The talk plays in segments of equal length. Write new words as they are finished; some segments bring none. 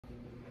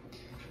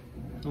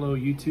Hello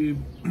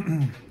YouTube.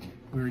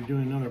 We're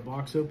doing another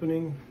box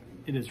opening.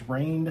 It has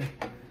rained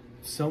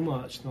so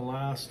much in the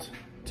last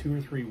 2 or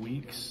 3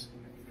 weeks.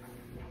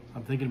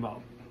 I'm thinking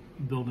about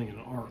building an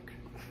ark.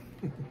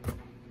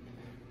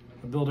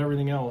 I build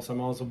everything else, I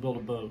might as well build a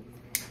boat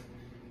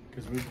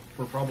because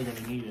we're probably going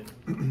to need it.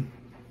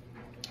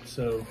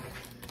 So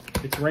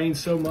it's rained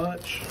so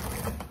much,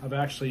 I've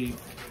actually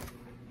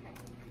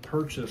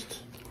purchased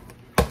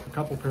a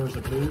couple pairs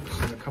of boots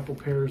and a couple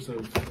pairs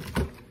of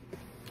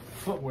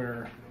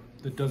footwear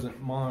that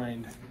doesn't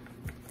mind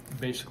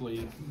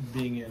basically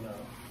being in a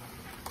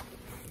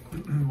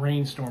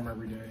rainstorm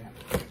every day.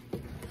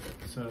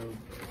 So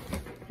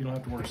you don't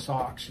have to wear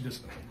socks, you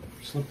just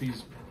slip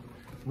these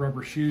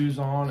rubber shoes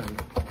on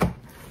and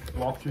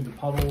walk through the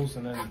puddles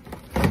and then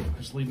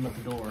just leave them at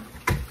the door.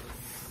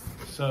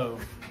 So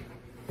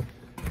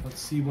let's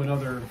see what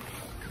other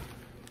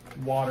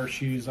water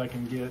shoes I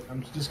can get.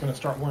 I'm just going to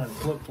start wearing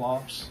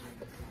flip-flops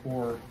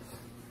or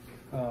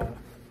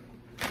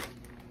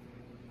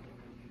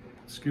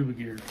scuba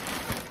gear.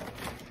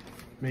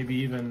 Maybe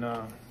even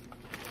what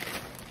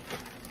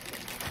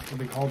do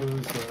they call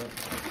those?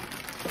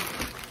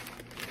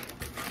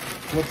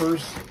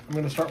 Flippers. I'm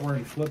going to start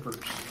wearing flippers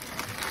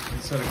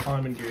instead of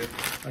climbing gear.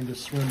 I can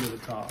just swim to the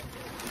top.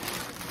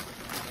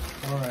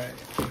 All right.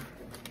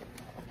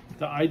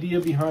 The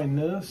idea behind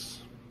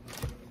this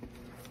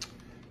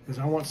is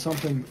I want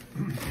something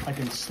I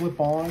can slip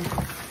on,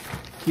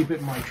 keep it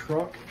in my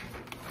truck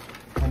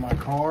or my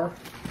car,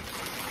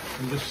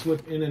 and just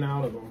slip in and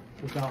out of them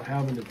without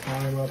having to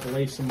tie them up,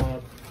 lace them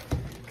up.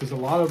 Because a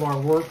lot of our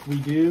work we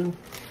do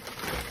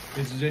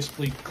is just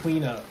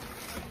clean up.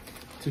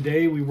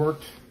 Today we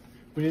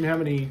didn't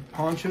have any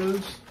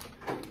ponchos,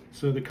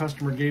 so the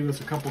customer gave us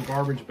a couple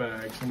garbage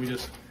bags and we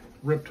just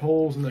ripped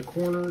holes in the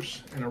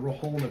corners and a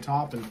hole in the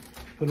top and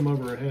put them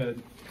over our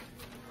head.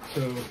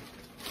 So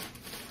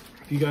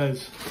if you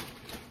guys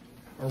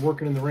are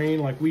working in the rain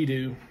like we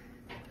do,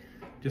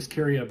 just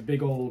carry a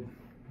big old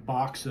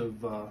box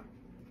of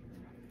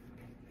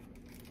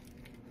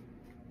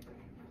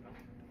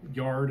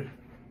yard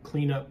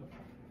cleanup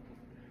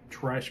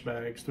trash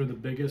bags. They're the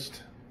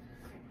biggest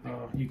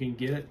you can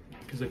get,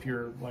 because if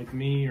you're like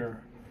me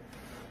or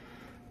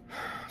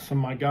some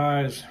of my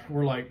guys,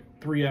 we're like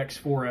 3X,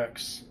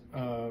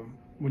 4X.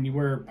 When you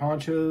wear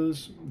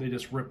ponchos, they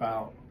just rip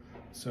out.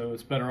 So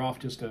it's better off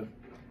just to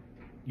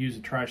use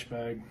a trash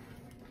bag.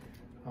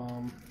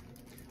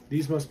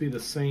 These must be the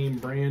same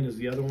brand as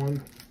the other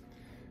one,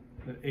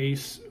 the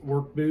Ace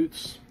work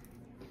boots.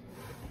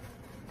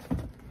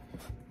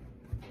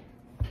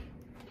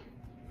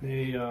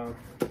 They, I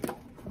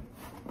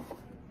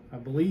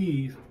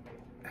believe,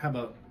 have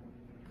a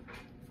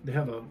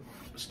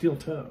steel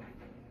toe,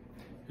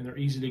 and they're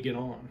easy to get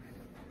on.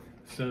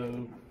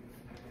 So,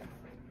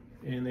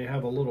 and they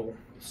have a little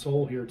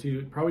sole here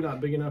too. Probably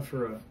not big enough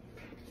for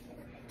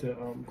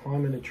to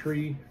climb in a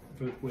tree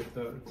with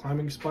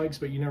climbing spikes,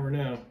 but you never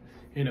know.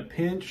 In a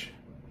pinch,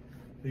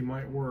 they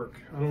might work.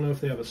 I don't know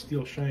if they have a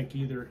steel shank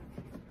either.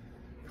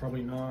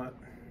 Probably not.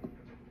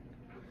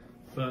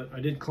 But I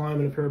did climb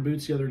in a pair of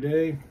boots the other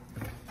day,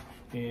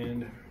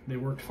 and they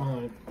worked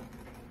fine.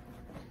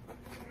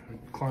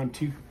 I climbed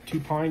two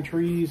pine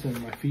trees,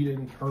 and my feet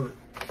didn't hurt.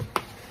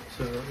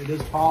 So it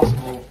is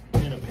possible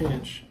in a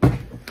pinch,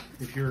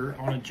 if you're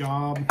on a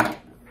job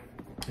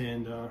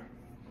and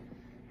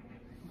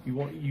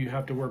you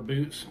have to wear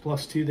boots.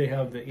 Plus, too, they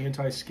have the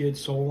anti-skid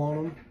sole on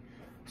them.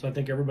 So I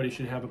think everybody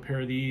should have a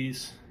pair of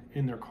these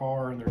in their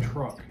car and their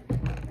truck.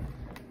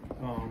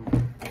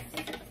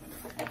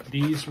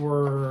 These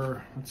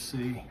were, let's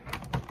see,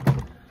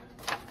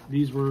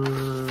 these were,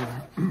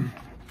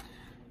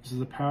 this is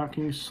the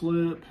packing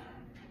slip.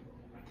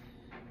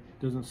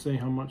 Doesn't say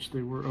how much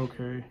they were.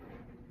 Okay.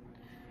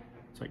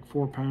 It's like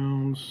 4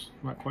 pounds,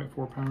 not quite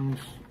 4 pounds.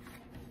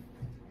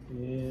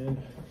 And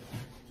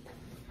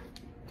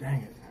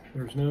dang it,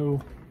 there's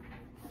no,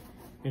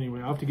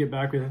 anyway, I'll have to get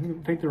back with it.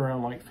 I think they're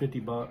around like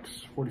 50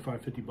 bucks,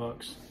 45, 50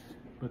 bucks,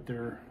 but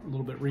they're a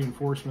little bit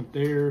reinforcement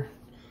there.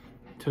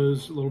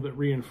 Toes a little bit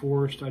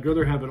reinforced. I'd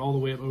rather have it all the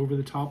way up over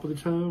the top of the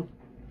toe,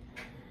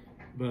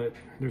 but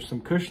there's some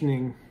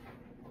cushioning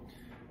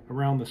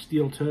around the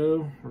steel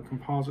toe or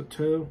composite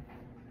toe.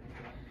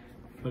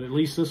 But at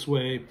least this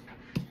way,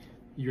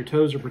 your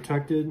toes are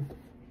protected,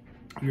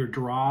 you're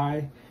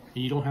dry,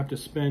 and you don't have to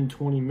spend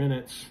 20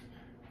 minutes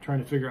trying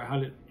to figure out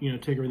how to,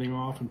 take everything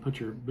off and put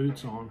your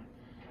boots on.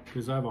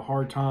 Because I have a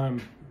hard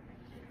time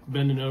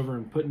bending over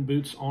and putting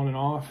boots on and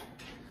off.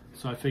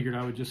 So I figured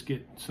I would just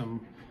get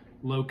some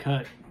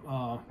low-cut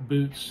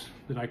boots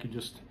that I could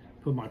just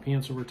put my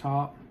pants over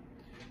top,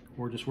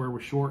 or just wear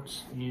with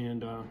shorts,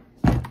 and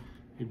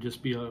it'd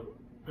just be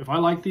if I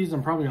like these,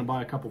 I'm probably gonna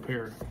buy a couple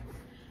pair.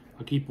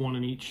 I'll keep one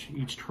in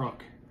each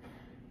truck.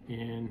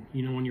 And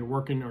when you're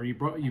working, or you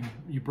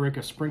break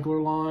a sprinkler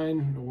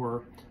line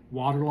or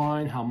water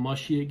line, how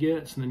mushy it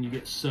gets, and then you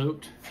get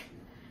soaked,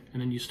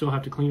 and then you still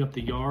have to clean up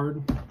the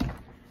yard.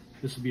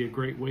 This would be a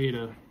great way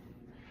to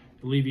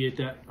alleviate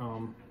that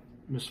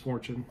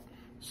misfortune.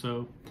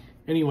 So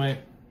anyway,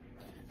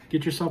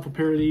 get yourself a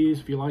pair of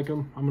these if you like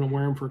them. I'm going to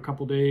wear them for a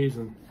couple days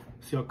and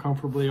see how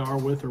comfortable they are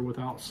with or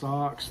without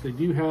socks. They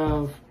do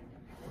have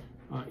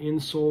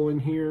insole in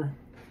here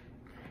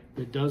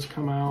that does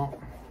come out,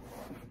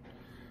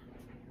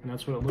 and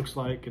that's what it looks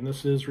like. And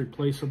this is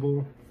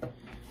replaceable.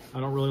 I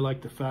don't really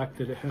like the fact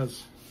that it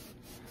has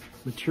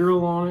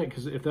material on it,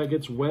 because if that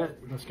gets wet,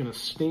 that's going to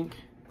stink.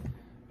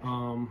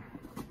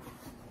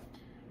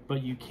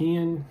 But you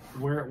can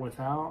wear it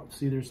without.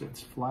 See,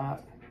 it's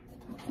flat.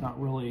 It's not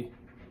really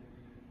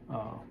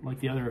like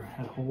the other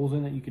had holes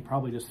in it. You could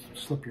probably just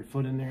slip your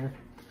foot in there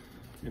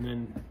and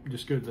then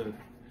just go to the,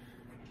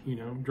 you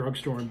know,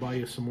 drugstore and buy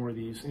you some more of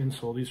these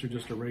insole. These are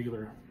just a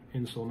regular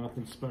insole,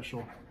 nothing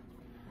special.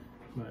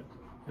 But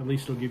at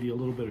least it'll give you a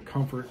little bit of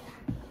comfort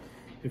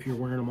if you're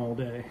wearing them all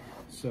day.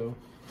 So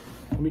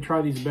let me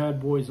try these bad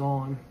boys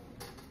on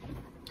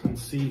and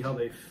see how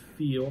they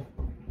feel.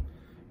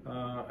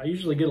 I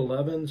usually get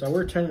 11s. I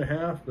wear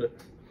 10.5, but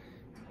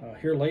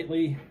here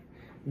lately,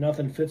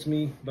 nothing fits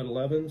me but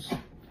 11s.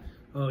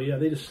 Oh yeah,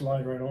 they just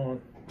slide right on.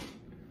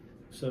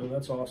 So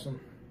that's awesome.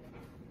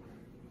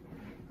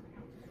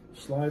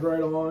 Slide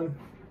right on.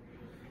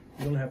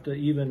 You don't have to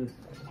even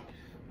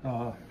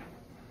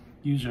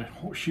use a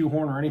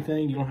shoehorn or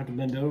anything. You don't have to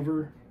bend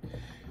over.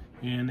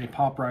 And they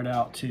pop right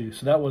out too.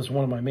 So that was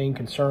one of my main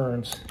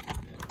concerns,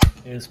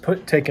 is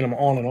taking them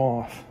on and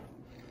off.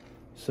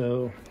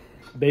 So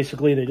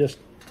basically they just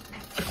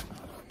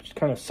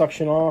kind of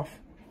suction off.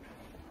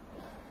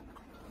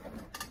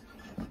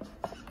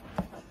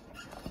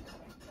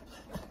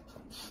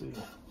 Let's see.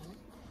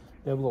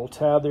 They have a little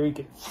tab there. You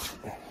can,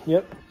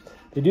 yep.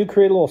 They do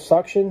create a little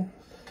suction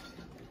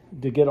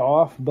to get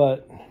off,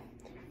 but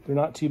they're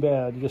not too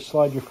bad. You just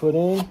slide your foot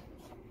in,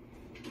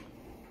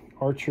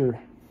 arch your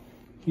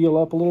heel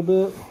up a little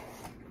bit,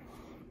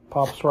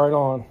 pops right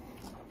on.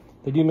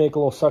 They do make a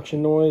little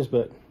suction noise,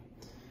 but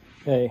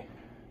hey,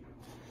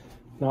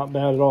 not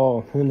bad at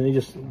all. And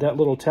then that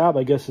little tab,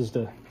 I guess, is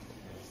to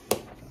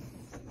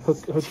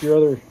hook your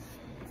other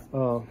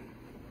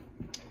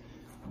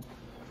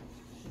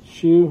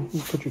shoe. You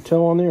put your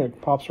toe on there,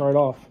 it pops right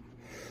off.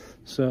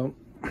 So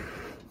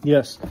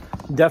yes,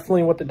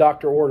 definitely what the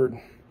doctor ordered.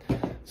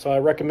 So I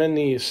recommend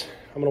these.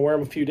 I'm gonna wear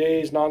them a few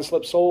days.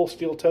 Non-slip sole,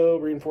 steel toe,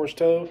 reinforced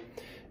toe.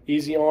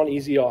 Easy on,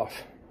 easy off.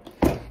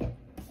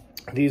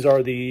 These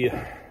are the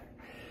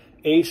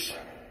Ace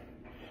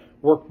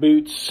work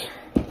boots.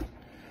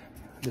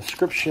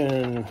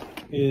 Description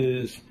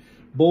is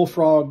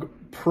BULLFROG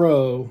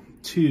Pro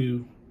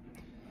II,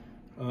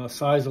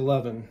 size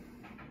 11.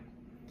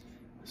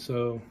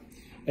 So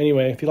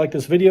anyway, if you like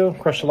this video,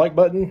 crush the like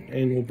button,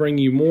 and we'll bring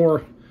you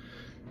more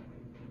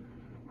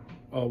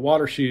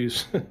water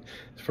shoes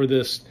for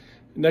this.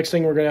 Next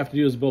thing we're gonna have to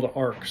do is build an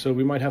ark. So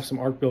we might have some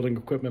ark building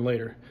equipment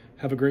later.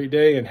 Have a great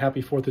day and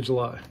happy 4th of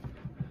July.